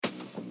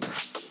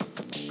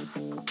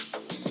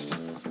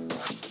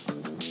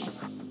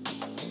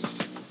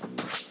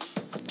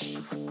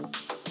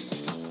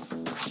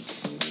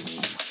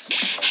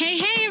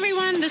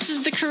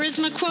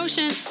Charisma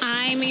Quotient.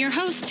 I'm your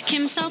host,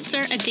 Kim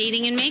Seltzer, a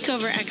dating and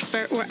makeover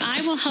expert, where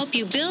I will help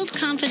you build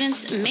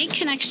confidence, make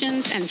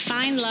connections, and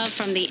find love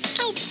from the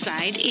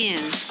outside in.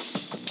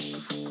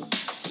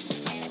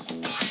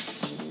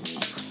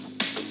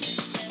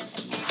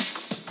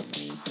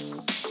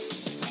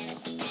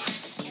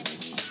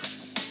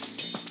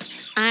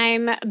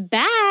 I'm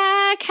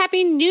back.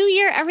 Happy New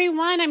Year,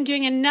 everyone. I'm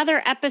doing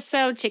another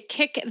episode to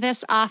kick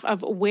this off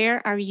of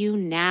Where Are You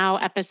Now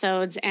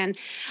episodes. And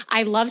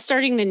I love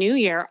starting the new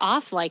year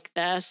off like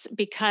this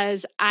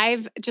because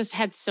I've just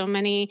had so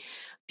many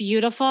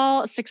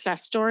beautiful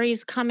success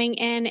stories coming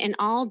in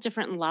all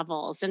different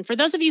levels. And for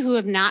those of you who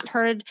have not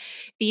heard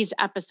these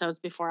episodes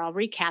before, I'll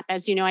recap.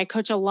 As you know, I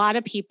coach a lot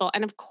of people.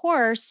 And of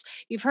course,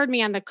 you've heard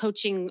me on the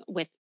Coaching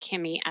with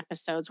Kimmy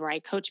episodes where I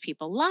coach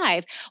people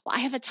live. Well, I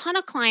have a ton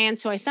of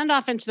clients who I send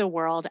off into the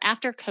world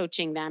after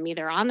coaching them,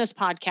 either on this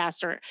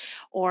podcast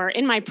or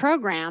in my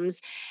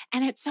programs.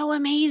 And it's so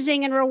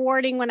amazing and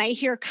rewarding when I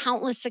hear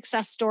countless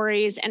success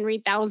stories and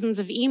read thousands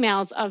of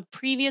emails of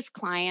previous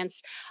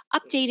clients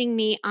updating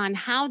me on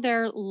how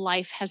their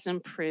life has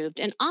improved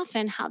and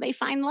often how they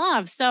find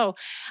love. So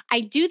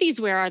I do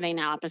these Where Are They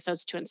Now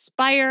episodes to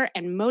inspire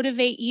and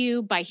motivate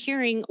you by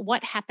hearing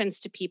what happens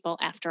to people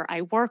after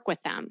I work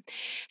with them.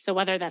 So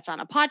whether that's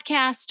on a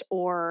podcast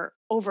or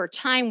over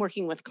time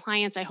working with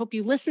clients, I hope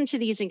you listen to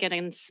these and get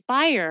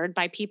inspired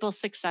by people's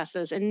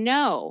successes and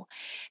know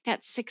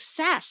that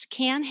success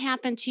can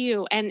happen to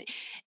you. And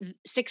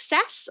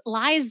success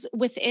lies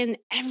within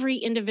every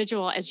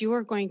individual, as you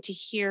are going to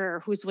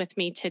hear who's with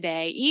me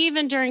today,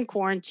 even during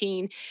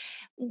quarantine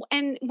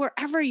and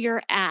wherever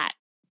you're at.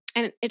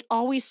 And it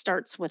always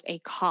starts with a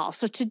call.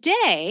 So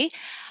today,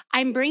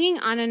 I'm bringing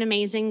on an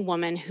amazing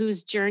woman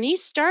whose journey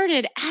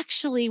started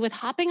actually with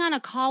hopping on a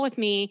call with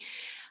me,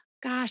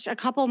 a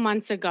couple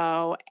months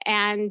ago.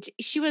 And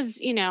she was,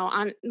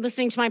 on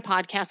listening to my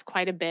podcast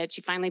quite a bit.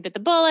 She finally bit the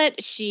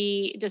bullet.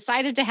 She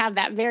decided to have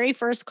that very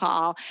first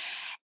call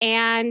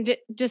and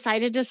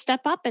decided to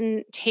step up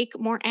and take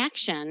more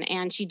action.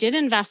 And she did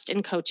invest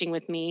in coaching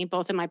with me,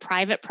 both in my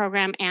private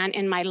program and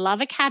in my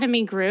Love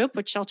Academy group,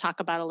 which she'll talk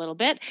about a little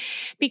bit,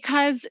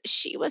 because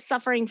she was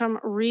suffering from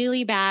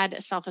really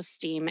bad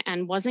self-esteem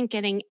and wasn't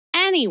getting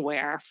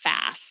anywhere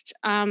fast.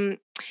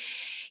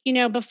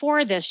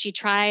 Before this, she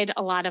tried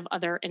a lot of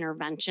other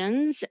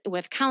interventions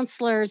with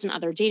counselors and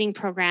other dating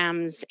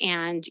programs.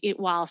 And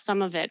while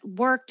some of it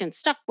worked and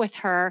stuck with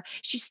her,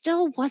 she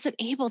still wasn't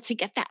able to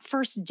get that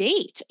first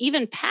date,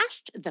 even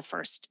past the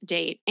first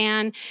date.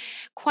 And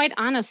quite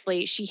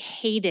honestly, she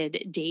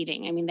hated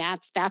dating. I mean,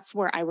 that's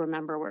where I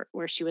remember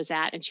where she was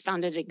at. And she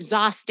found it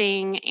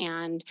exhausting.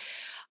 And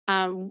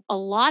a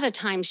lot of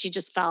times she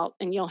just felt,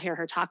 and you'll hear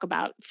her talk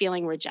about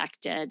feeling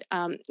rejected.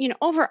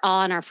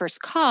 Overall in our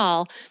first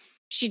call,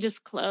 she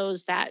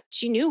disclosed that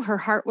she knew her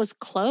heart was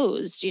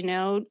closed,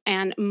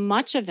 and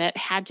much of it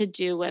had to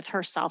do with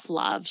her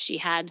self-love. She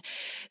had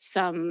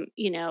some,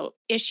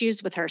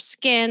 issues with her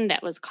skin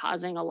that was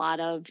causing a lot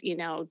of,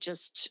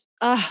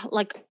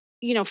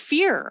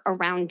 fear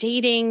around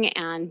dating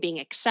and being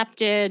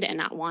accepted and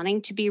not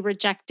wanting to be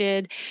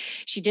rejected.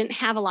 She didn't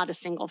have a lot of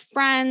single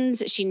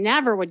friends. She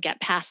never would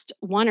get past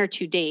one or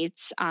two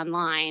dates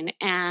online.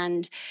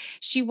 And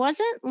she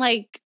wasn't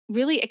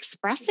really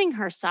expressing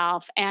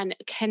herself and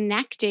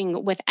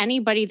connecting with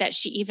anybody that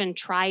she even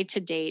tried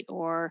to date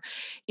or,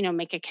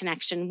 make a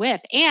connection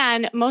with.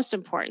 And most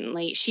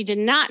importantly, she did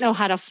not know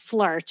how to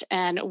flirt.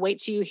 And wait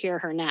till you hear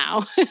her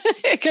now,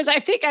 because I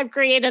think I've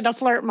created a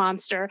flirt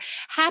monster,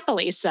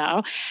 happily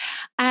so.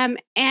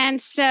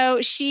 And so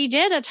she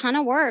did a ton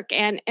of work,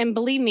 and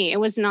believe me,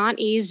 it was not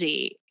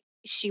easy.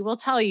 She will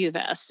tell you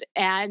this,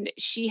 and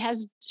she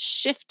has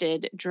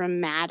shifted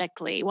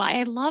dramatically. Well,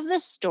 I love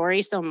this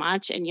story so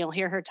much, and you'll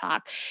hear her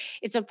talk.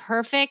 It's a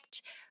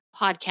perfect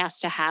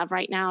podcast to have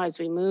right now as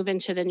we move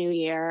into the new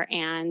year,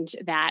 and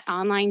that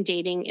online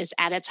dating is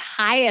at its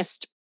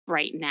highest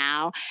right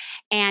now.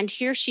 And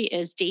here she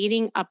is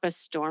dating up a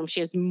storm. She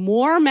has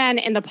more men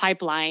in the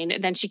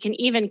pipeline than she can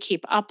even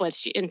keep up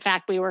with. In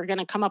fact, we were going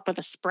to come up with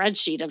a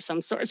spreadsheet of some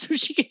sort so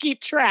she could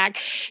keep track.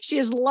 She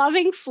is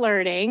loving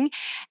flirting.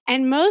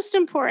 And most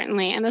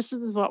importantly, and this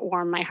is what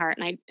warmed my heart,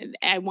 and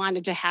I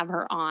wanted to have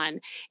her on,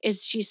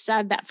 is she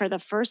said that for the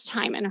first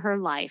time in her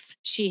life,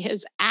 she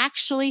is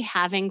actually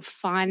having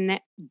fun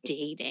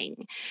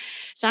dating.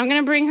 So I'm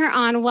going to bring her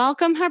on.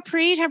 Welcome,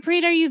 Harpreet.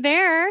 Harpreet, are you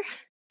there?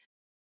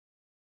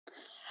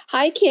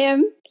 Hi,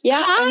 Kim.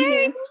 Yeah,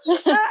 hi.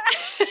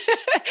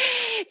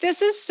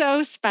 This is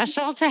so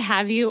special to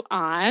have you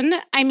on.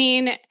 I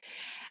mean,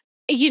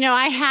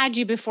 I had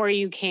you before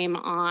you came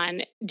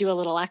on do a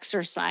little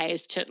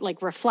exercise to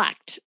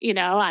reflect,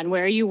 on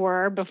where you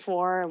were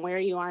before and where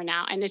you are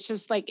now. And it's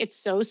just it's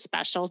so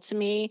special to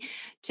me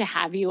to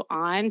have you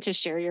on to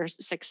share your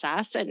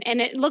success.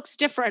 And it looks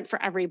different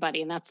for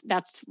everybody. And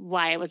that's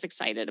why I was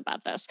excited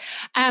about this.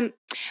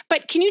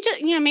 But can you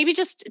just, maybe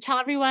just tell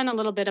everyone a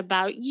little bit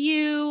about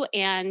you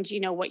and,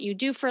 what you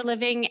do for a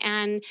living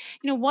and,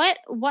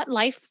 what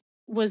life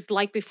was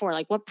like before?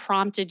 What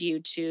prompted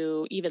you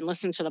to even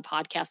listen to the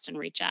podcast and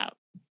reach out?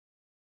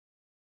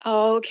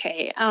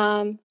 Okay.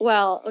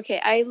 Well, okay.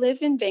 I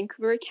live in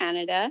Vancouver,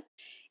 Canada,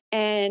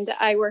 and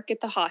I work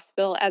at the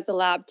hospital as a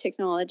lab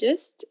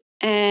technologist.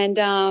 And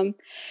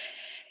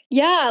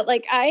yeah,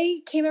 like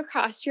I came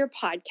across your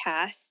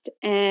podcast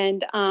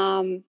and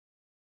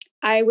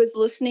I was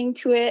listening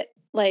to it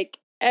like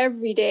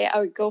every day. I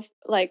would go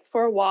like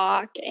for a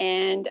walk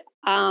and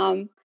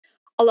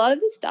a lot of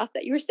the stuff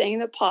that you were saying in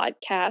the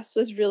podcast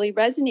was really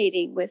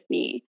resonating with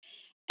me.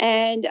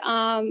 And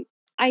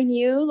I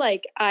knew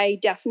like I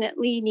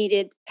definitely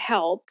needed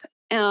help.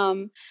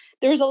 There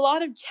was a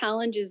lot of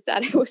challenges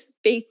that I was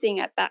facing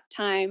at that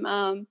time.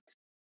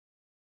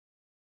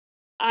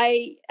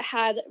 I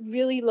had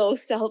really low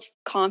self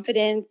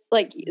confidence,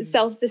 like Mm.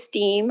 self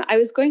esteem. I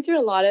was going through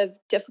a lot of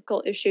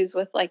difficult issues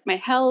with like my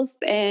health,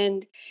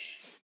 and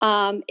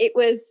it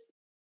was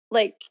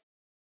like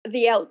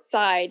the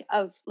outside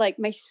of like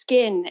my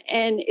skin,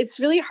 and it's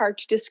really hard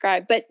to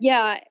describe. But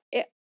yeah,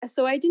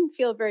 so I didn't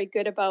feel very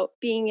good about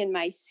being in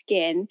my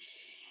skin,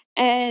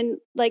 and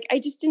like I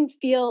just didn't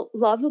feel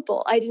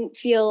lovable. I didn't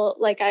feel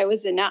like I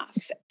was enough,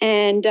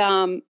 and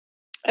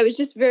I was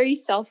just very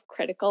self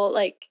critical.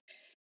 Like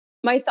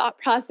my thought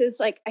process,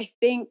 like I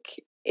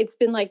think it's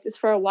been like this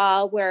for a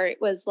while, where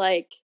it was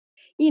like,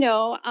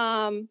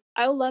 I'll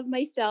love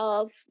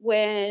myself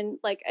when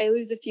like I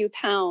lose a few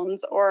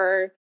pounds,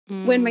 or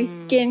when my Mm.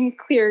 skin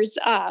clears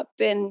up.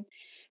 And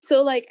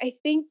so like I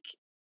think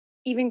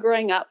even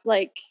growing up,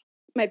 like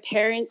my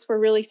parents were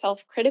really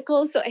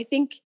self-critical. So I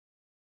think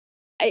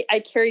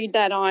I carried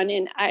that on,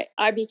 and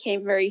I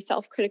became very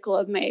self-critical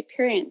of my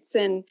appearance.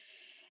 And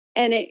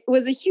it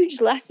was a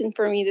huge lesson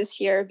for me this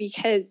year,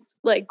 because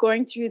like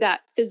going through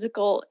that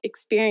physical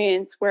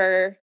experience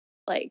where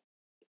like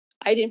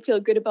I didn't feel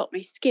good about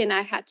my skin,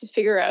 I had to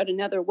figure out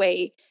another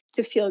way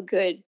to feel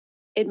good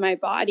in my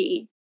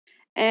body.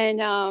 And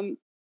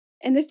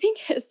the thing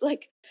is,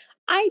 like,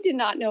 I did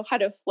not know how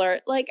to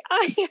flirt. Like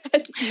I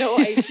had no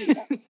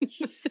idea.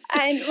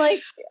 And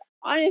like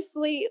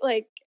honestly,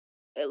 like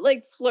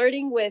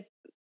flirting with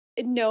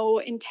no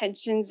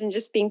intentions and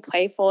just being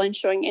playful and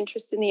showing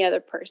interest in the other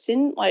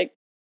person, like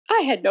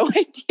I had no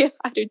idea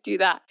how to do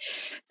that.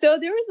 So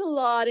there was a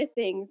lot of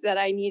things that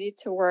I needed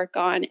to work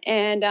on.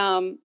 And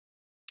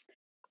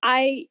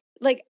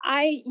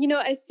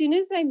as soon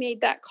as I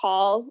made that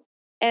call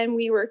and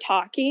we were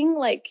talking,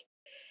 like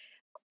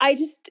I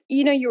just,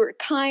 you were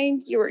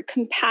kind, you were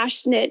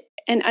compassionate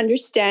and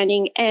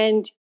understanding,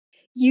 and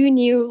you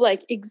knew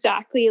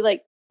exactly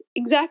like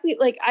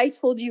I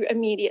told you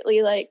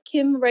immediately, like,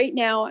 Kim, right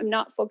now I'm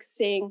not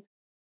focusing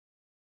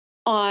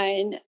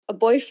on a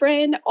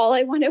boyfriend. All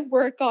I want to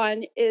work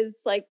on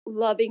is like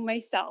loving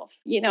myself.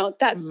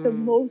 That's the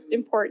Mm. most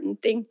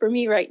important thing for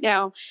me right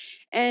now.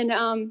 And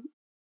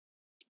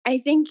I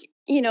think,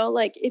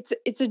 like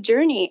it's a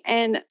journey,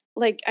 and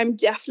like I'm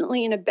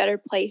definitely in a better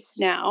place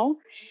now.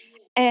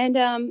 And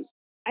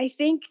I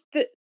think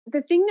that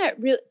the thing that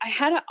really, I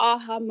had an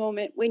aha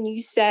moment when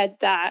you said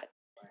that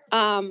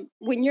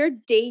when you're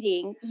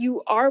dating,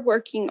 you are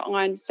working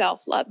on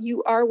self love,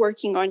 you are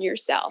working on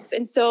yourself.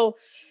 And so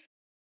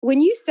when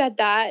you said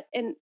that,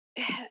 and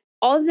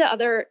all the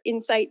other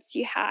insights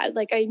you had,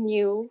 like I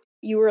knew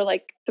you were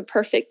like the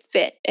perfect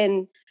fit,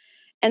 and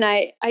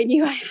I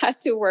knew I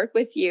had to work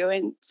with you,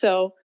 and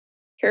so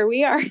here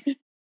we are.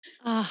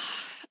 Oh,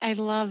 I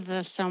love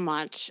this so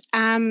much.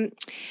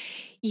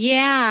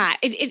 Yeah,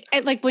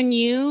 it like when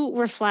you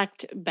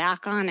reflect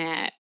back on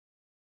it,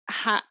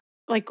 how,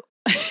 like,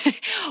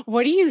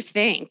 what do you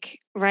think?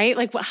 Right?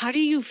 Like, how do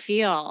you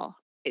feel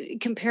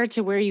compared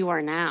to where you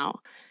are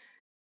now?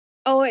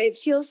 Oh, it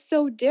feels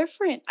so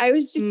different. I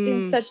was just in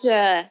Mm. such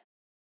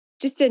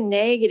a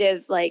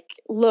negative, like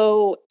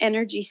low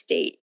energy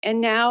state,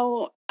 and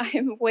now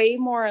I'm way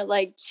more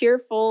like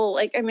cheerful,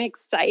 like I'm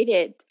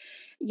excited,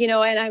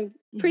 and I'm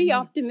pretty Mhm.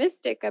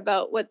 optimistic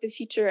about what the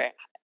future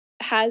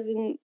has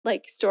in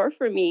like store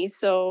for me.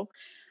 So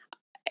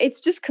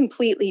it's just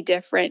completely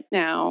different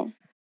now.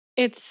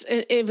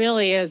 It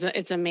really is.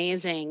 It's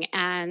amazing.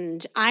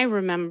 And I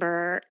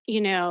remember,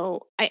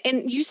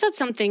 and you said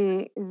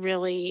something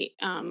really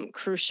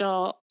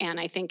crucial, and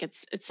I think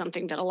it's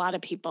something that a lot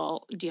of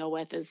people deal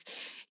with is,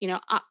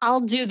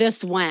 I'll do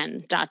this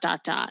when dot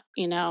dot dot.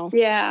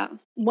 Yeah.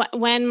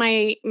 When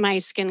my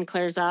skin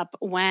clears up,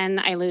 when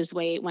I lose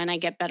weight, when I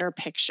get better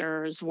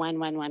pictures,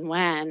 when,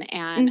 and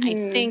I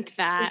Mhm. think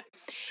that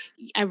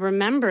I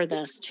remember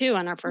this too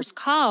on our first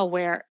call,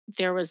 where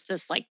there was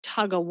this like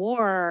tug of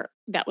war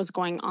that was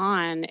going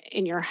on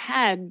in your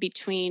head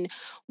between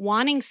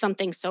wanting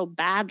something so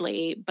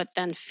badly, but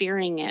then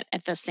fearing it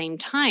at the same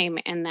time.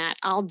 And that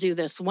I'll do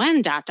this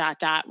when dot dot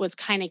dot was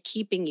kind of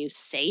keeping you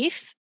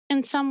safe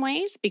in some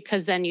ways,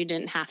 because then you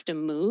didn't have to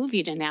move.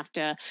 You didn't have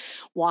to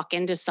walk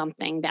into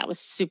something that was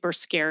super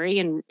scary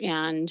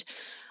and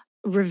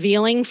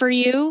revealing for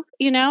you,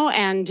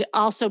 and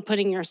also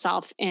putting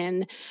yourself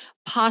in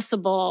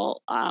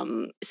possible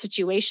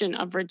situation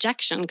of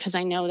rejection, because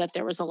I know that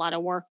there was a lot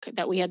of work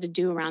that we had to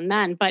do around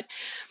then. But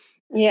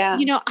Yeah.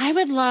 I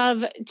would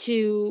love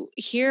to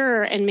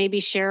hear and maybe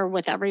share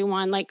with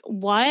everyone, like,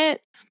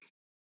 what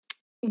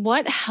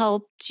what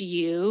helped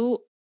you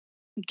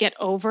get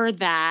over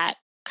that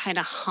kind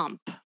of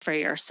hump for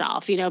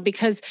yourself,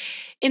 because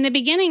in the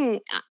beginning,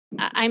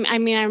 I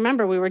mean, I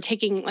remember we were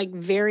taking like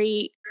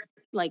very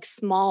like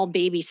small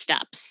baby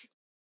steps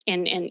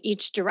in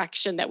each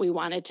direction that we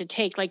wanted to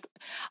take. Like,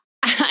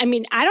 I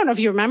mean, I don't know if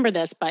you remember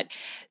this, but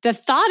the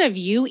thought of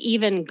you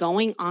even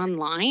going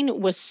online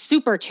was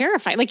super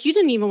terrifying. Like, you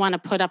didn't even want to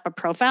put up a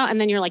profile.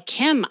 And then you're like,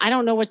 Kim, I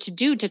don't know what to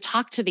do to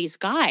talk to these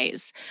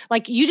guys.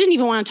 Like, you didn't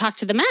even want to talk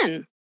to the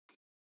men.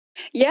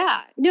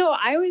 Yeah. No,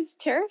 I was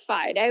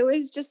terrified. I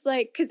was just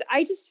like, because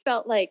I just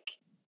felt like,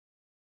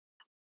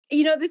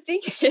 the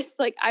thing is,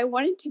 like, I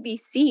wanted to be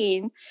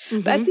seen,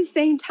 but at Mm-hmm. the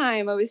same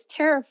time, I was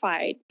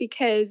terrified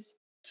because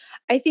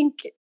I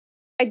think,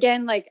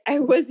 again, like, I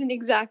wasn't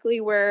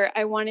exactly where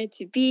I wanted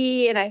to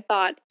be. And I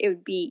thought it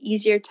would be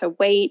easier to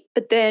wait.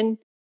 But then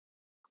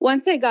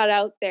once I got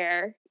out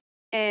there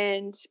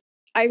and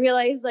I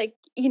realized, like,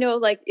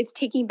 like it's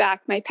taking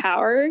back my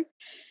power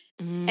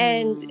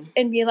Mm.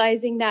 and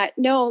realizing that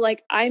no,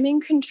 like I'm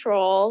in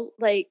control.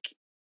 Like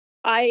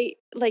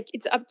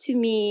it's up to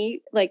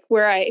me, like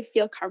where I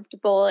feel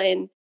comfortable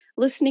and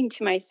listening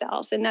to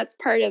myself. And that's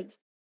part of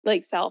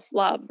like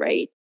self-love,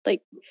 right?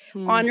 Like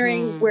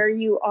honoring Mhm. where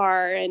you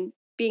are and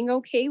being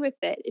okay with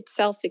it. It's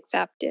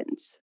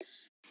self-acceptance.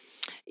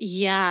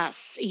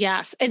 Yes,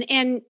 yes.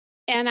 And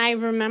I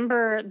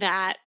remember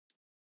that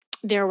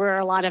there were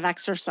a lot of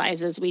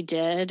exercises we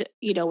did,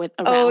 with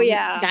Oh around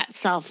yeah. that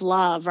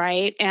self-love,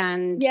 right?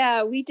 And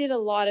Yeah, we did a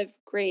lot of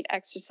great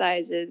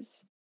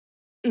exercises.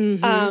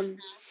 mhm. Um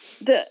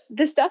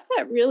the stuff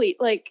that really,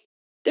 like,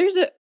 there's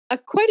a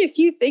quite a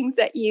few things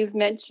that you've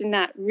mentioned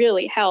that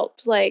really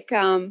helped. Like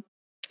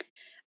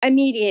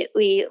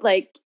immediately,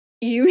 like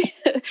you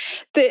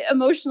the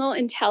emotional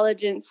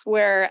intelligence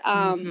where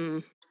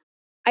Mhm.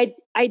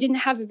 I didn't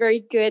have a very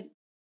good,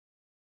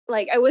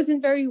 like I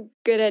wasn't very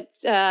good at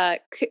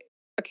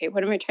okay,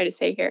 what am I trying to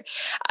say here?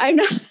 I'm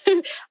not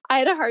I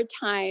had a hard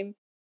time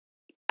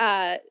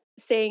uh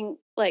saying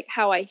like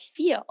how I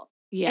feel.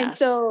 And Yes.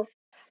 so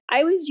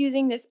I was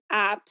using this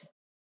app,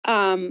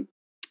 um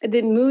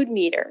the mood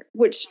meter,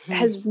 which Mhm.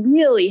 has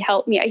really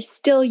helped me. I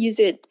still use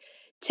it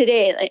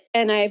today, like,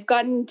 and I've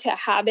gotten into a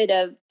habit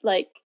of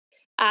like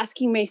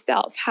asking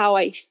myself how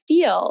I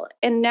feel.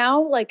 And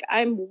now like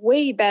I'm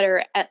way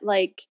better at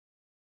like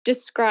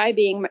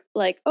describing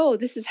like, oh,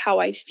 this is how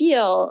I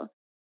feel.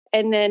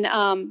 And then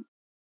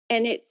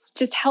and it's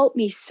just helped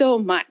me so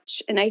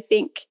much. And I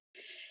think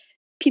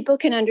people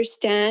can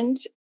understand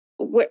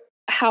what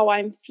how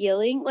I'm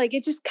feeling. Like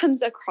it just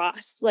comes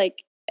across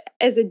like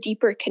as a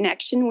deeper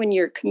connection when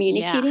you're Yeah.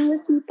 communicating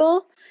with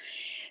people.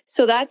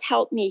 So that's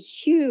helped me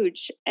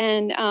huge.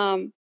 And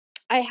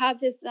I have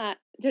this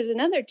there's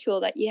another tool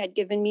that you had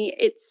given me.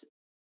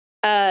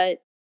 Uh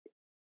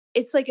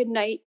it's like a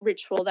night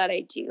ritual that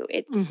I do.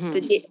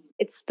 Mhm.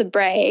 It's the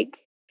brag.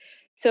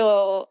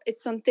 So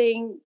it's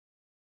something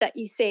that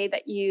you say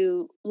that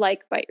you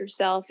like about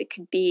yourself. It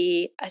could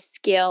be a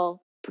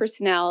skill,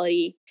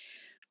 personality,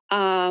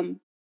 um,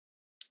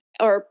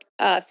 or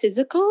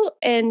physical.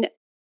 And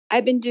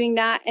I've been doing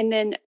that. And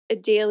then a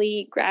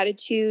daily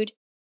gratitude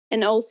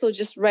and also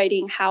just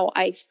writing how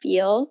I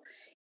feel.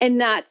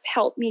 And that's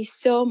helped me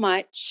so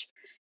much.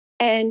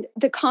 And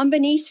the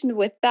combination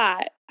with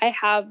that, I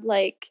have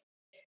like,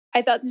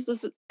 I thought this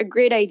was a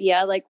great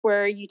idea, like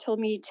where you told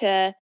me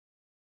to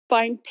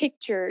find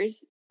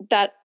pictures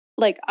that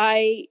like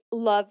I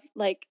love,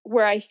 like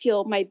where I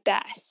feel my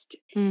best.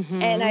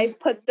 And Mhm. I've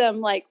put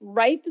them like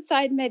right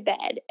beside my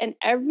bed. And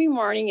every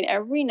morning and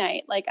every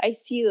night, like I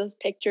see those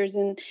pictures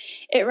and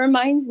it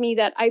reminds me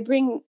that I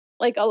bring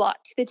like a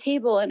lot to the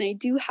table and I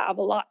do have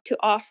a lot to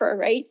offer.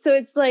 Right. So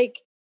it's like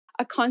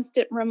a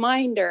constant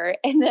reminder.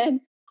 And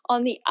then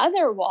on the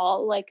other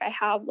wall, like I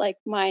have like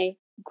my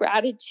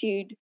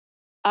gratitude,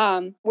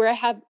 where I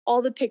have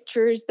all the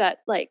pictures that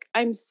like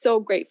I'm so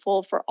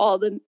grateful for all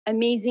the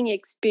amazing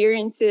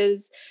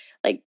experiences,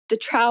 like the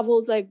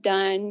travels I've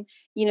done,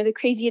 the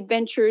crazy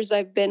adventures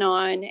I've been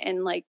on,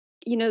 and like,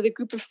 the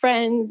group of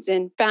friends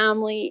and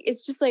family.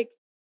 It's just like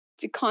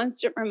it's a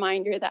constant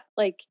reminder that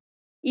like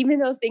even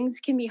though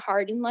things can be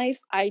hard in life,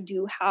 I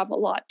do have a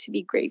lot to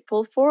be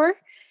grateful for.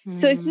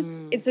 So Mm.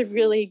 it's a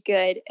really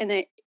good, and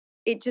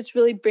it just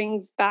really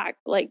brings back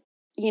like,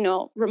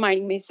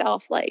 reminding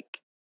myself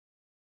like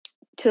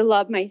to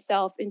love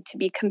myself and to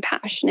be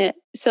compassionate.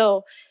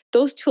 So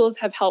those tools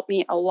have helped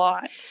me a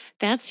lot.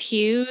 That's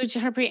huge,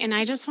 Harpreet. And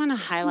I just want to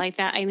highlight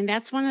that. I mean,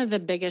 that's one of the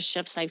biggest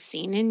shifts I've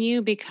seen in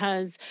you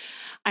because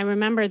I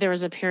remember there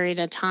was a period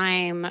of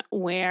time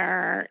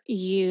where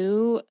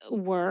you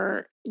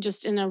were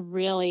just in a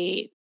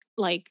really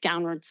like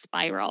downward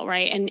spiral,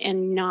 right?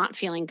 And not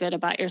feeling good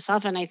about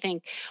yourself. And I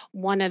think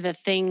one of the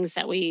things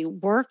that we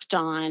worked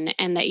on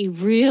and that you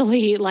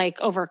really like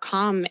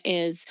overcome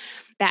is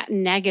that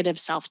negative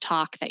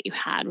self-talk that you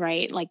had,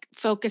 right? Like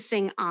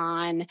focusing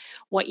on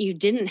what you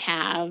didn't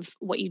have,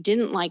 what you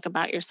didn't like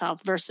about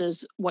yourself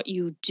versus what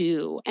you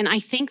do. And I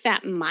think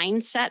that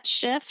mindset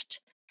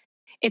shift,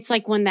 it's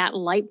like when that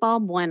light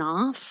bulb went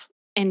off,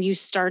 and you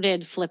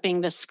started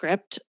flipping the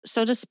script,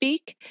 so to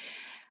speak,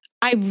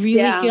 I really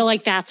Yeah. feel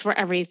like that's where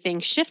everything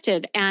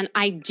shifted. And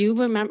I do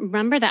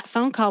remember that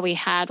phone call we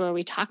had where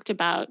we talked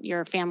about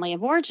your family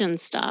of origin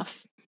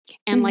stuff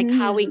and like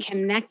how we Mhm.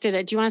 connected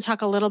it. Do you want to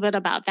talk a little bit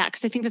about that?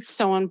 Because I think that's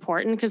so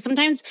important. Because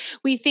sometimes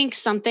we think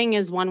something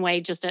is one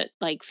way just at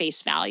like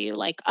face value,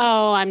 like,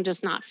 oh, I'm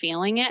just not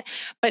feeling it.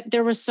 But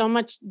there was so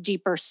much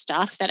deeper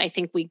stuff that I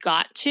think we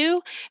got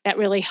to that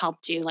really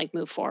helped you like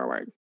move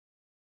forward.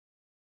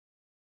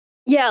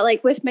 Yeah,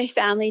 like with my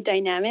family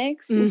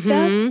dynamics and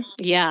stuff.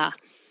 Yeah.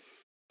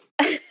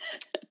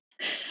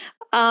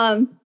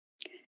 Um,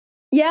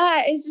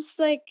 yeah, it's just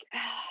like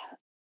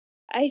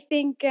I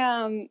think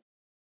the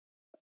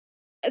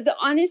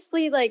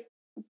honestly like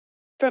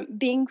from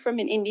being from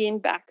an Indian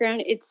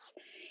background,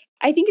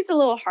 I think it's a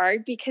little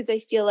hard because I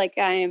feel like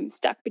I'm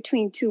stuck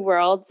between two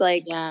worlds,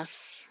 like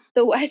Yes.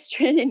 the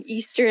Western and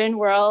Eastern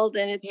world.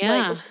 And it's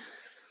like, Yeah.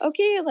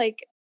 okay,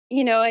 like,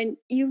 and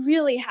you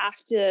really have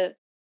to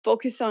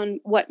focus on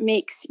what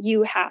makes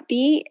you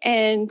happy.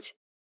 And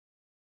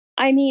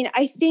I mean,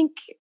 I think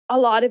a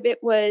lot of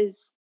it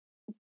was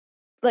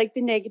like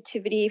the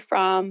negativity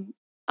from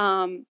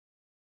um,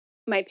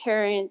 my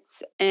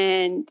parents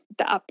and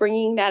the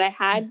upbringing that I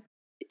had.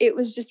 It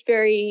was just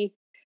very,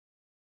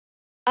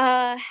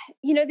 uh,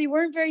 they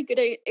weren't very good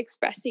at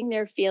expressing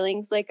their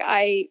feelings. Like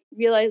I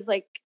realized,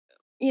 like,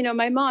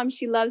 my mom,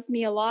 she loves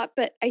me a lot,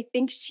 but I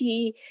think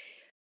she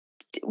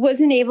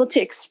wasn't able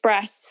to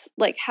express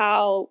like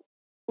how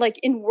like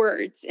in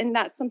words, and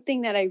that's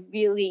something that I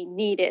really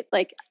needed.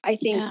 Like I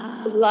think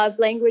Yeah. love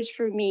language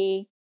for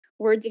me,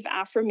 words of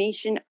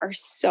affirmation are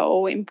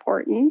so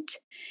important,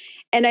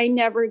 and I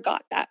never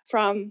got that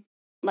from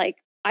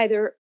like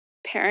either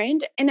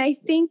parent. And I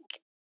think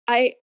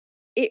I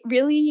it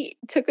really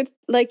took a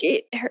like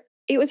it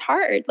was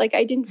hard. Like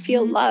I didn't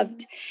feel Mhm.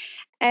 loved.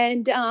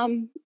 And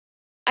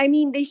I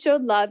mean, they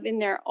showed love in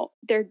their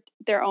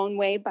own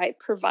way by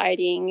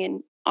providing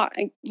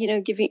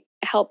and giving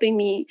helping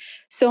me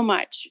so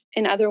much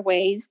in other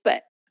ways.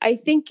 But I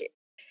think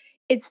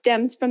it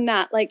stems from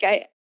that. Like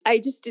I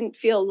just didn't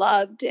feel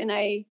loved, and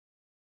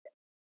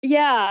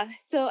yeah.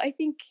 So I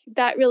think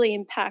that really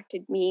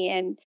impacted me,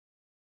 and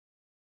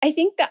I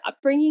think the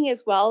upbringing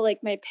as well. Like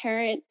my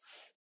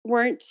parents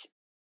weren't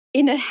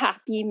in a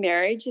happy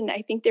marriage, and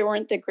I think they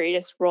weren't the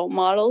greatest role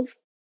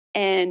models,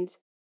 and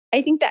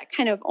I think that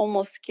kind of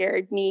almost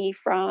scared me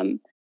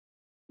from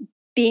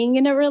being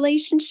in a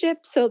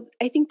relationship. So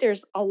I think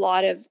there's a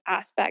lot of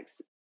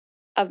aspects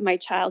of my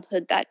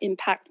childhood that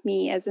impact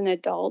me as an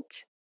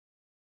adult.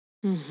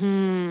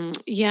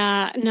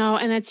 Yeah, no,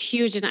 and that's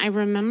huge. And I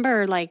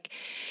remember like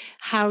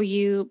how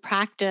you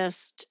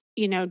practiced,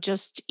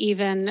 just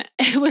even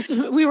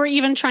we were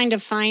even trying to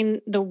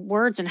find the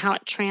words and how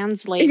it Yeah.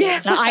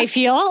 translated the I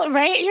feel,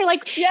 right? You're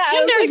like, Yeah. and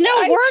I was there's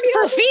like, no word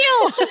for I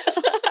feel.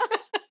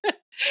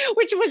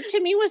 Which was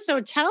to me was so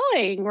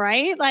telling,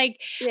 right?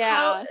 Like feel.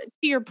 how Yeah. to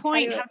your How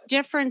point, do how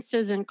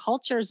differences in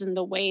cultures and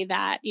the way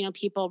that,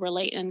 people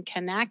relate and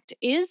connect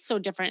is so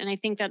different. And I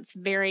think that's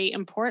very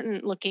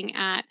important looking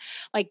at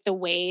like the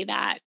way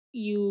that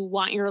you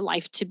want your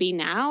life to be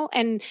now.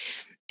 And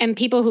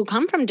people who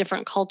come from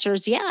different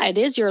cultures, yeah, it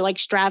is you're like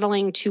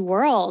straddling two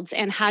worlds.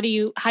 And how do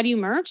you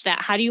merge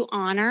that? How do you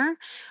honor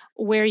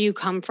where you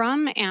come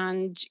from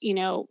and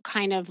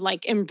kind of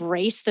like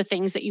embrace the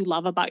things that you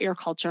love about your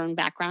culture and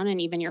background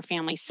and even your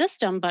family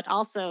system, but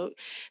also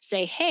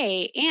say,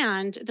 hey,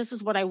 and this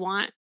is what I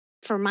want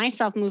for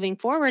myself moving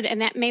forward,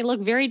 and that may look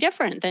very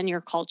different than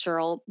your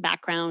cultural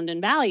background and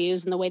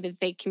values and the way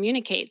that they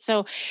communicate.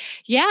 So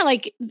yeah,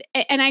 like,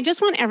 and I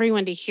just want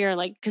everyone to hear,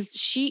 like, because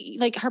she,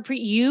 like,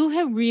 you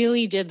have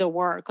really did the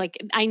work. Like,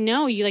 I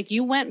know you, like,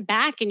 you went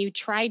back and you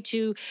tried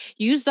to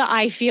use the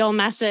I feel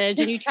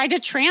message and you tried to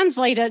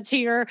translate it to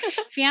your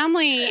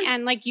family.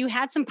 And like, you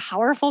had some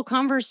powerful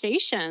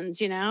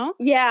conversations.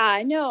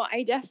 Yeah, no,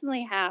 I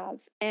definitely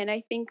have. And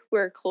I think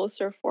we're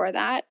closer for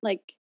that.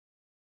 Like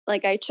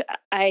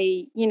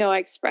I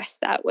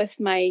expressed that with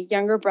my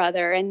younger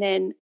brother, and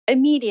then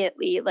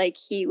immediately like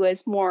he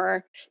was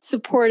more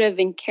supportive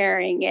and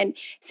caring. And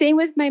same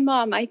with my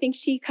mom. I think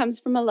she comes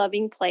from a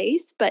loving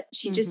place, but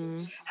she just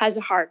Hmm. has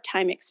a hard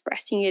time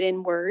expressing it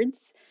in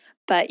words.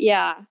 But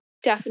yeah,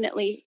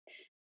 definitely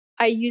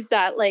I use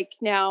that like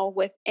now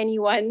with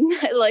anyone.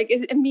 Like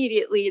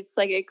immediately it's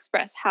like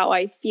express how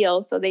I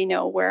feel so they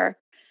know where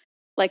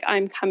like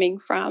I'm coming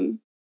from.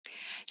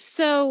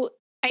 So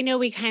I know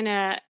we kind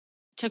of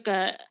took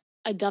a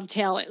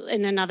dovetail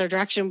in another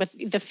direction with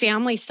the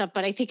family stuff,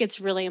 but I think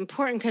it's really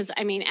important because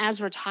I mean, as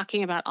we're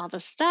talking about all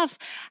this stuff,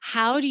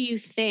 how do you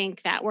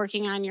think that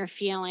working on your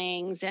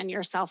feelings and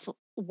your self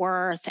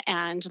worth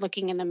and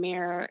looking in the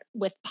mirror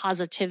with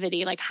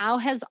positivity, like how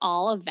has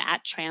all of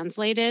that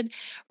translated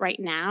right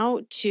now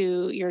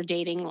to your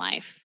dating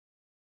life?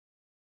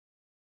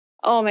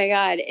 Oh my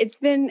god, it's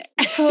been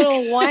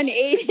total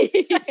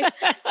 180.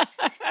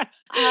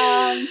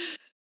 um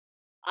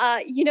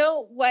you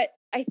know what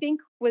I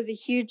think was a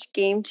huge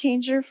game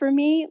changer for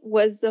me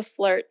was the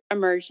flirt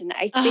immersion.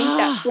 I think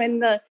that's Ah, when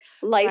the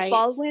light right.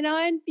 bulb went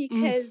on, Mm.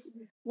 because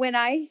when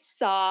I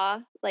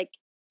saw, like,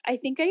 I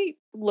think I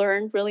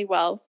learned really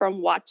well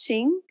from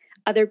watching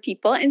other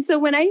people. And so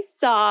when I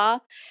saw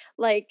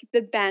like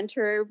the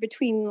banter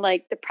between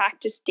like the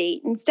practice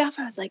date and stuff,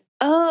 I was like,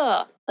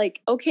 oh,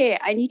 like, okay,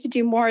 I need to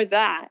do more of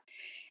that.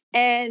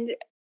 And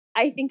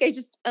I think I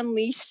just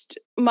unleashed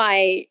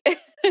my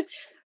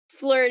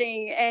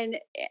flirting, and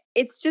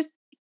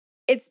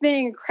it's been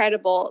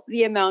incredible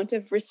the amount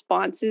of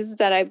responses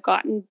that I've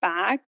gotten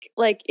back.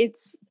 Like,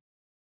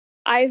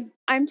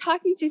 I'm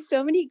talking to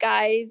so many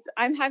guys.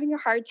 I'm having a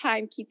hard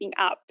time keeping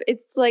up.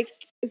 It's like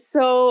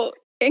so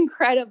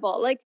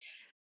incredible. Like,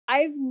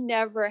 I've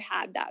never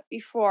had that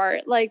before.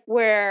 Like,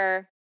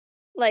 where,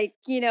 like,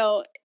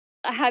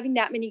 having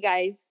that many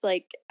guys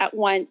like at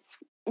once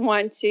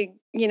want to,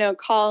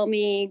 call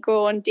me,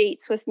 go on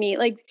dates with me.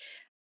 Like,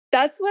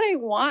 that's what I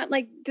want.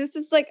 Like, this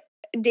is like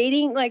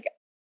dating, like,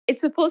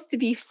 it's supposed to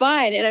be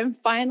fun, and I'm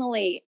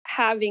finally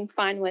having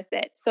fun with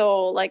it.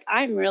 So, like,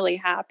 I'm really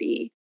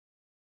happy.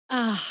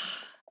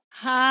 Ah,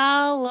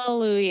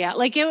 hallelujah.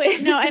 Like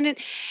it no,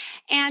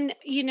 and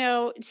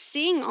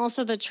seeing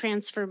also the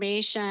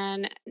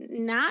transformation,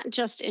 not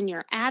just in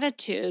your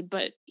attitude,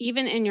 but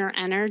even in your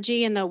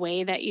energy and the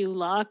way that you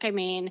look. I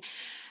mean,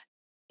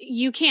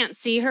 you can't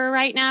see her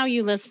right now,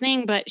 you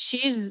listening, but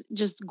she's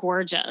just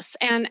gorgeous.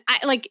 And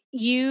I like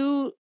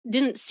you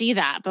didn't see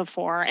that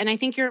before. And I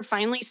think you're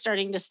finally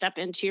starting to step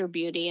into your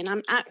beauty.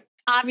 And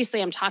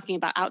obviously I'm talking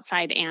about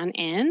outside and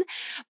in,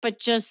 but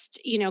just,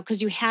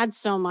 because you had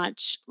so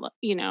much,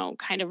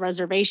 kind of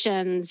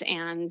reservations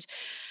and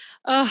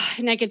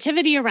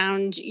negativity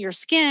around your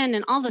skin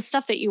and all the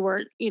stuff that you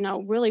were,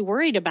 really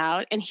worried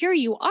about. And here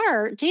you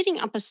are dating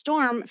up a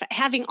storm,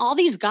 having all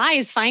these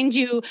guys find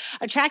you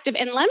attractive.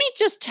 And let me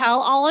just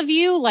tell all of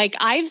you, like,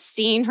 I've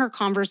seen her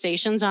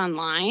conversations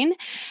online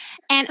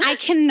and I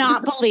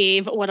cannot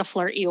believe what a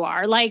flirt you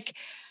are. Like,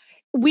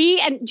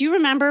 and do you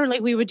remember,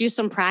 like, we would do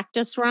some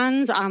practice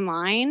runs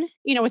online,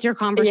 with your Yeah.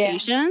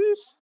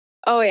 conversations?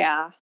 Oh,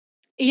 yeah.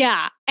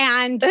 Yeah.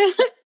 And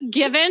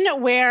given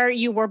where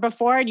you were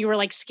before and you were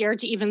like scared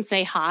to even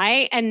say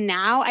hi, and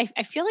now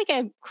I feel like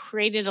I've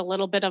created a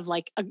little bit of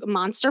like a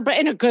monster, but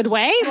in a good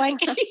way.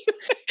 Like you're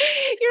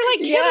like,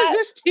 Kim, is Yeah.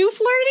 this too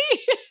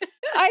flirty?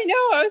 I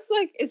know. I was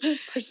like, is this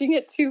pushing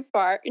it too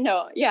far?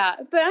 No, yeah.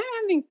 But I'm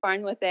having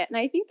fun with it. And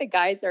I think the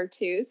guys are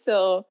too.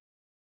 So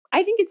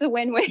I think it's a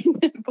win-win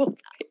both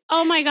ways.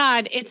 Oh my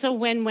God, it's a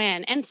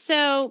win-win. And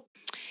so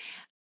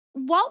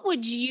what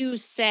would you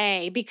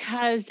say?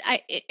 Because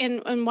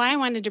and why I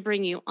wanted to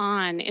bring you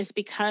on is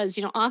because,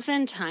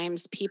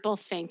 oftentimes people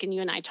think, and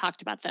you and I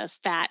talked about this,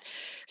 that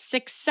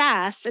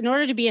success, in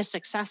order to be a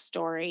success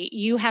story,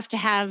 you have to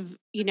have,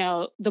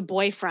 the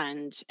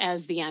boyfriend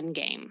as the end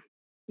game,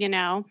 you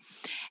know?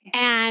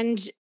 And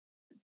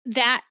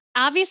that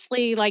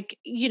obviously, like,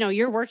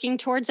 you're working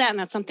towards that and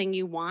that's something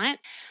you want.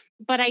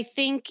 But I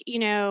think,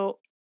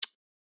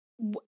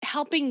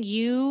 helping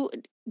you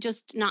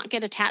just not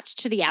get attached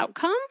to the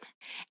outcome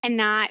and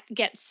not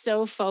get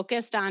so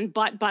focused on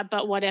but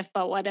what if,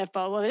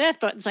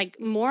 but it's like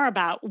more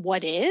about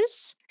what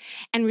is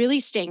and really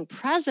staying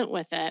present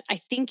with it. I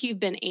think you've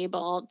been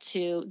able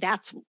to,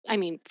 I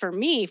mean, for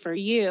me, for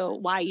you,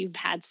 why you've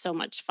had so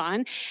much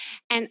fun.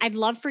 And I'd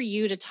love for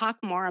you to talk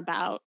more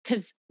about,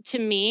 because to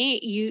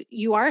me,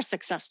 you are a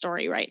success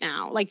story right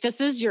now. Like, this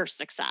is your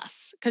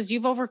success because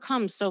you've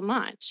overcome so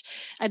much.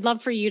 I'd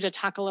love for you to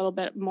talk a little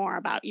bit more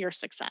about your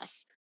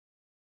success.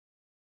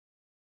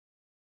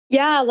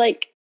 Yeah,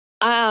 like,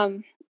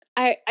 I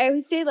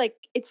would say like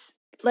it's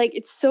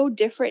so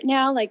different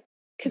now, like,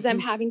 because I'm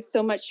Mhm. having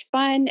so much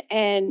fun,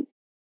 and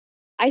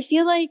I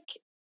feel like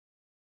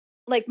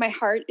my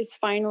heart is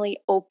finally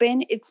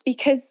open. It's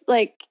because,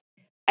 like,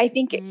 I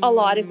think a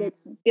lot of Mm,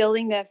 it's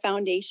building the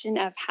foundation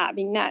of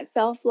having that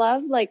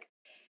self-love. Like,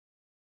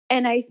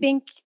 and I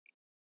think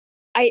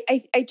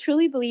I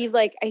truly believe,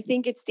 like, I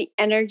think it's the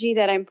energy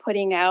that I'm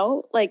putting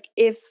out. Like,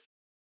 if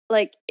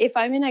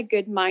I'm in a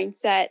good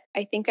mindset,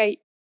 I think I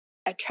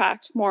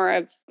attract more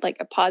of like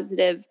a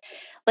positive,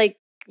 like,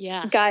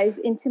 yes. guys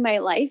into my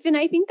life. And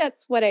I think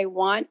that's what I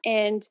want.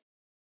 And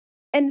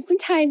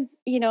sometimes,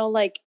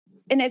 like,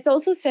 and it's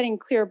also setting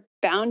clear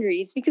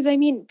boundaries, because I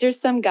mean, there's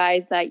some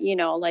guys that,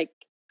 like,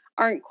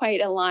 aren't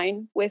quite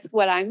aligned with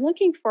what I'm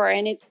looking for.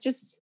 And it's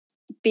just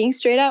being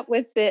straight up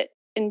with it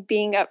and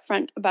being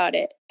upfront about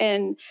it.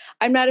 And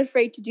I'm not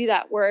afraid to do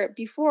that. Where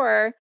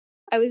before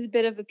I was a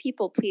bit of a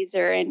people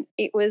pleaser, and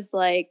it was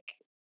like,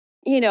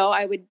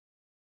 I would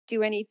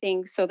do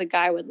anything so the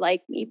guy would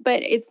like me.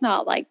 But it's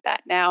not like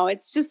that now.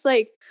 It's just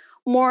like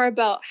more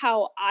about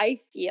how I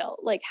feel.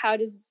 Like, how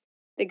does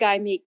the guy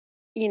make,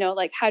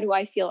 like, how do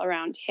I feel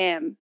around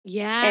him?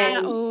 Yeah.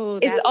 And Oh,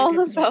 it's that's a all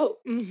good start. about,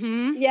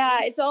 Mm-hmm.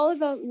 yeah, it's all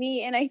about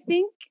me. And I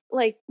think,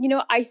 like,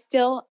 I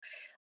still,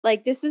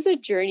 like, this is a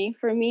journey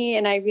for me.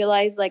 And I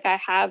realize, like, I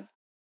have,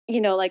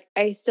 like,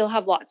 I still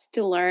have lots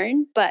to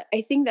learn. But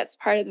I think that's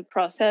part of the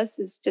process,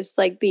 is just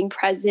like being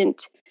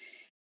present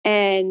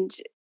and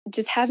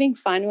just having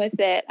fun with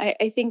it.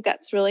 I think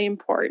that's really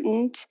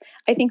important.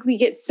 I think we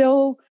get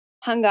so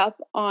hung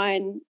up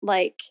on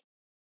like,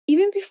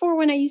 even before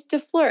when I used to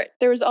flirt,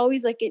 there was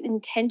always like an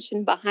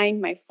intention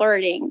behind my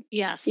flirting,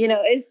 Yes.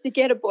 is to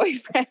get a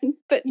boyfriend.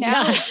 But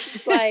now Yeah. it's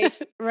just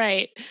like,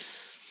 right.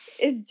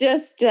 it's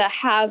just to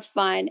have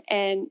fun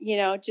and,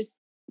 just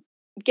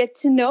get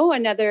to know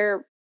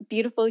another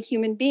beautiful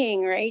human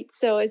being. Right.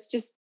 So it's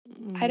just,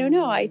 I don't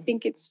know. I Mm.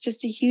 think it's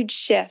just a huge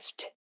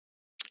shift.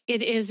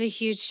 It is a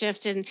huge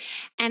shift, and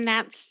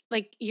that's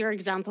like you're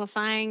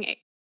exemplifying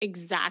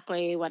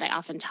exactly what I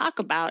often talk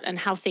about and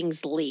how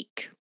things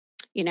leak.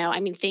 I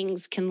mean,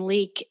 things can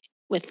leak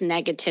with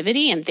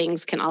negativity and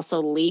things can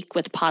also leak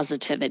with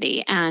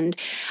positivity. And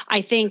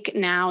I think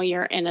now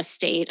you're in a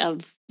state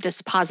of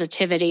this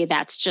positivity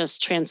that's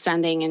just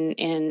transcending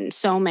in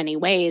so many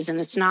ways. And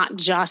it's not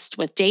just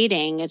with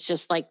dating, it's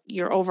just like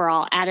your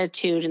overall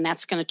attitude. And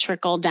that's going to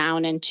trickle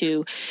down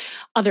into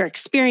other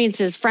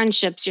experiences,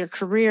 friendships, your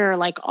career,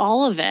 like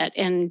all of it.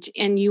 And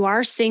you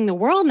are seeing the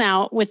world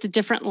now with a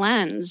different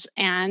lens.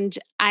 And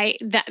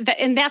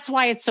and that's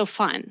why it's so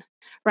fun.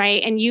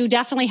 Right. And you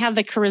definitely have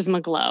the charisma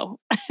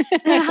glow.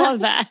 I love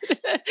that.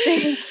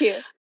 Thank you.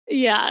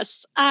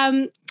 Yes.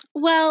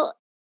 Well,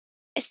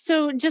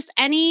 so just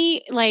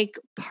any like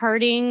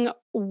parting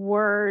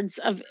words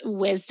of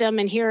wisdom.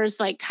 And here's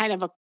like kind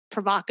of a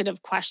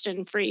provocative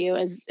question for you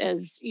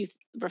as you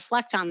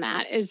reflect on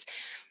that is,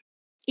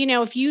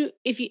 if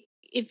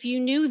you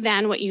knew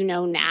then what you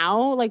know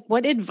now, like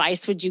what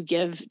advice would you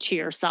give to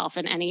yourself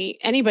and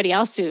anybody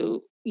else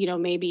who,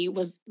 maybe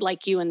was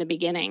like you in the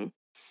beginning?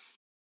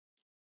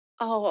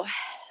 Oh,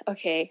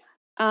 okay.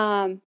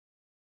 Um,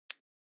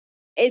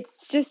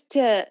 it's just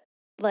to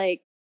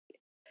like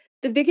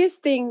the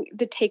biggest thing,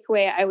 the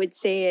takeaway I would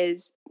say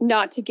is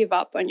not to give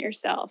up on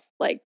yourself.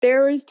 Like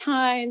there was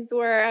times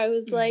where I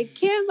was like,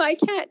 Kim, I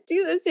can't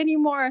do this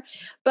anymore.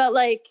 But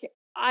like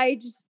I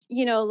just,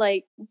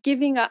 like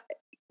giving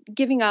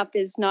up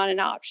is not an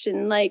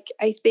option. Like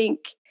I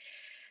think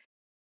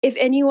if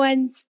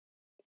anyone's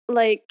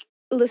like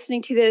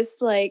listening to this,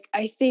 like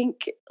I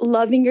think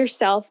loving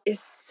yourself is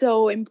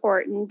so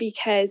important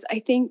because I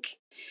think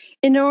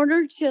in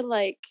order to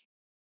like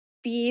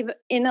be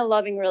in a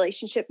loving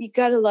relationship, you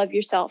got to love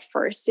yourself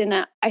first.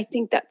 And I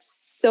think that's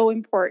so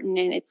important.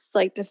 And it's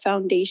like the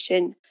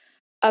foundation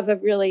of a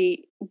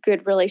really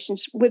good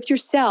relationship with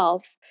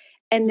yourself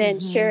and then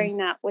Mm-hmm. sharing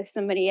that with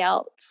somebody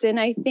else. And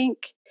I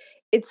think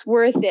it's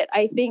worth it.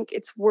 I think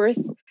it's worth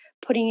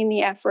putting in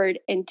the effort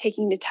and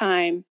taking the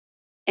time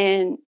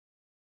and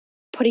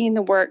putting in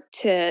the work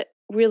to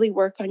really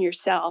work on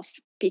yourself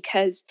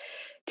because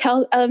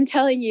I'm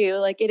telling you,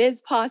 like it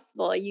is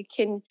possible. You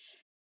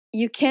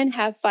can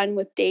have fun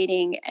with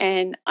dating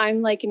and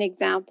I'm like an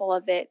example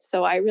of it.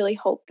 So I really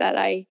hope that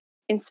I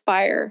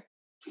inspire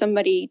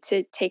somebody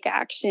to take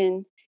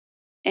action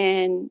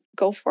and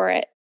go for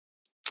it.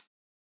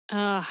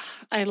 Oh,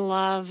 I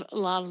love,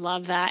 love,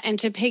 love that. And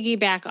to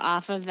piggyback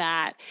off of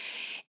that,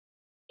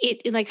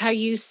 it like how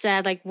you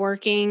said, like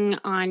working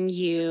on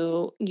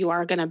you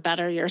are going to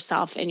better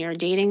yourself in your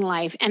dating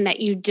life, and that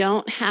you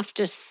don't have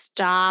to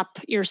stop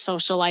your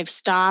social life,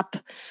 stop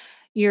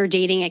your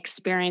dating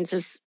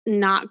experiences,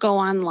 not go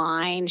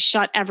online,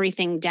 shut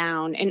everything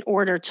down in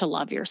order to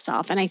love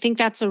yourself. And I think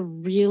that's a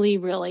really,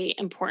 really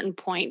important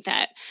point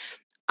that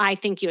I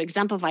think you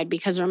exemplified,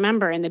 because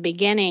remember in the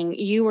beginning,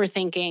 you were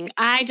thinking,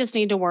 I just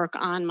need to work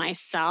on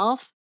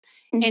myself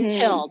Hmm.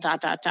 until dot,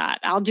 dot, dot.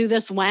 I'll do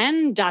this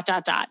when dot,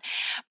 dot, dot.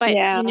 But,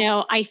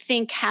 Yeah. I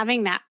think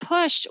having that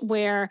push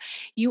where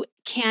you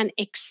can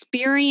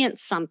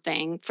experience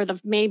something for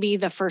maybe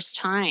the first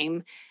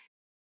time,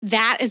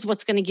 that is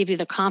what's going to give you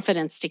the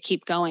confidence to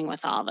keep going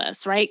with all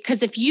this, right?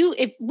 Because if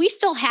we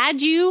still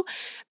had you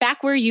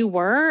back where you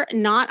were,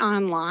 not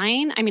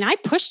online, I mean, I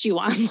pushed you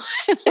online.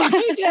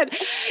 I did.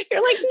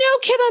 You're like, no,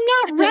 Kim, I'm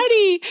not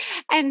ready.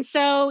 And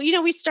so,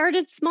 we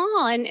started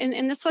small.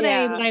 And that's what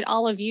I Yeah. invite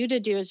all of you to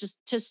do, is just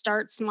to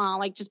start small,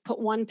 like just put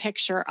one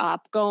picture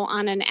up, go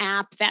on an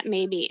app that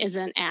maybe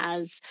isn't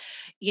as,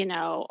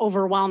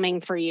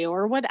 overwhelming for you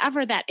or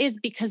whatever that is,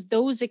 because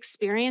those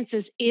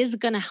experiences is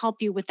going to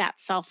help you with that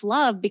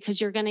self-love,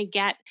 because you're going to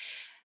get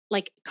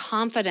like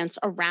confidence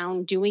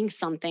around doing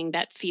something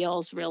that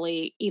feels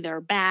really either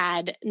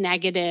bad,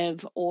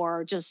 negative,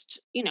 or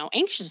just,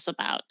 anxious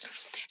about.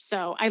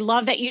 So I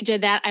love that you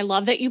did that. I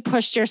love that you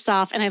pushed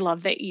yourself, and I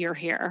love that you're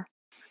here.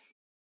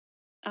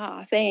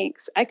 Oh,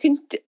 thanks. I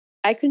couldn't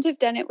have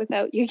done it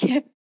without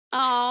you.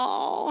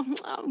 Oh,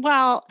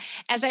 well,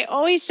 as I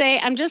always say,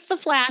 I'm just the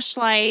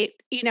flashlight.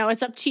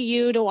 It's up to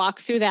you to walk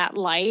through that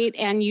light,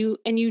 and you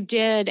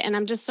did, and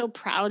I'm just so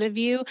proud of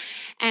you.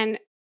 And,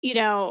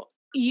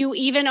 you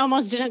even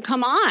almost didn't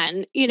come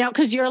on,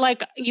 because you're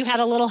like, you had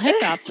a little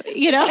hiccup, I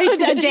a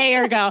did. day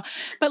ago.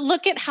 But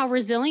look at how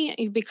resilient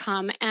you've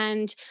become.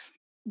 And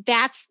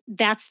that's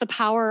the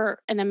power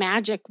and the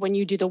magic when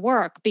you do the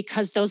work,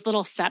 because those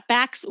little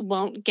setbacks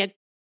won't get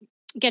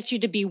get you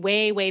to be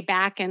way, way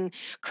back and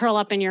curl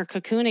up in your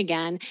cocoon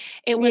again.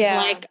 It was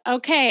Yeah. like,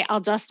 okay, I'll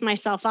dust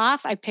myself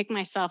off. I pick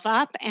myself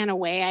up and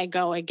away I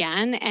go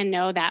again, and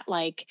know that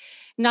like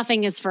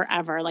nothing is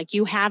forever. Like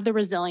you have the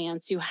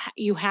resilience,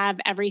 you have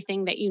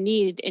everything that you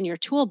need in your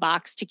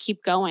toolbox to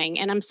keep going.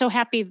 And I'm so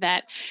happy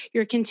that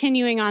you're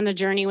continuing on the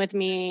journey with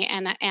me,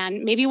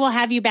 and maybe we'll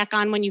have you back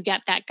on when you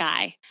get that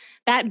guy,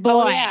 that Oh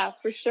boy. yeah,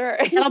 for sure.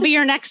 That'll be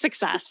your next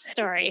success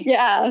story.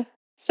 Yeah.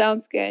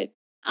 Sounds good.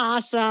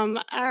 Awesome.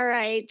 All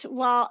right.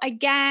 Well,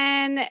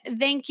 again,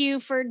 thank you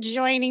for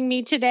joining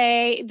me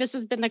today. This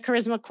has been the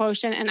Charisma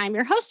Quotient, and I'm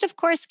your host, of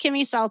course,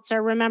 Kimmy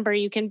Seltzer. Remember,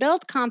 you can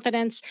build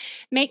confidence,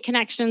 make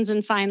connections,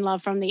 and find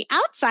love from the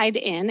outside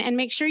in. And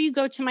make sure you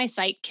go to my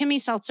site,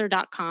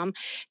 kimmyseltzer.com,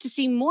 to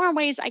see more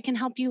ways I can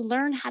help you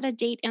learn how to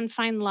date and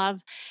find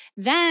love.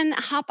 Then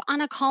hop on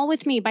a call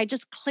with me by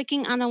just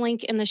clicking on the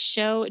link in the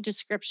show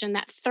description.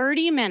 That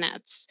 30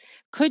 minutes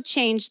could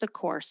change the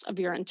course of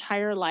your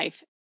entire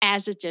life,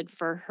 as it did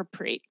for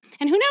Harpreet.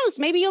 And who knows,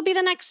 maybe you'll be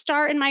the next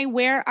star in my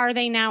Where Are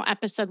They Now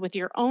episode with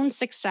your own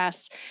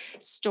success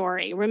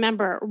story.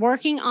 Remember,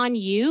 working on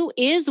you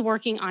is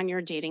working on your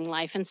dating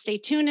life. And stay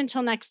tuned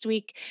until next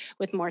week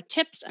with more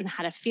tips on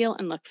how to feel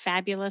and look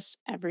fabulous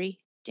every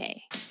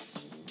day.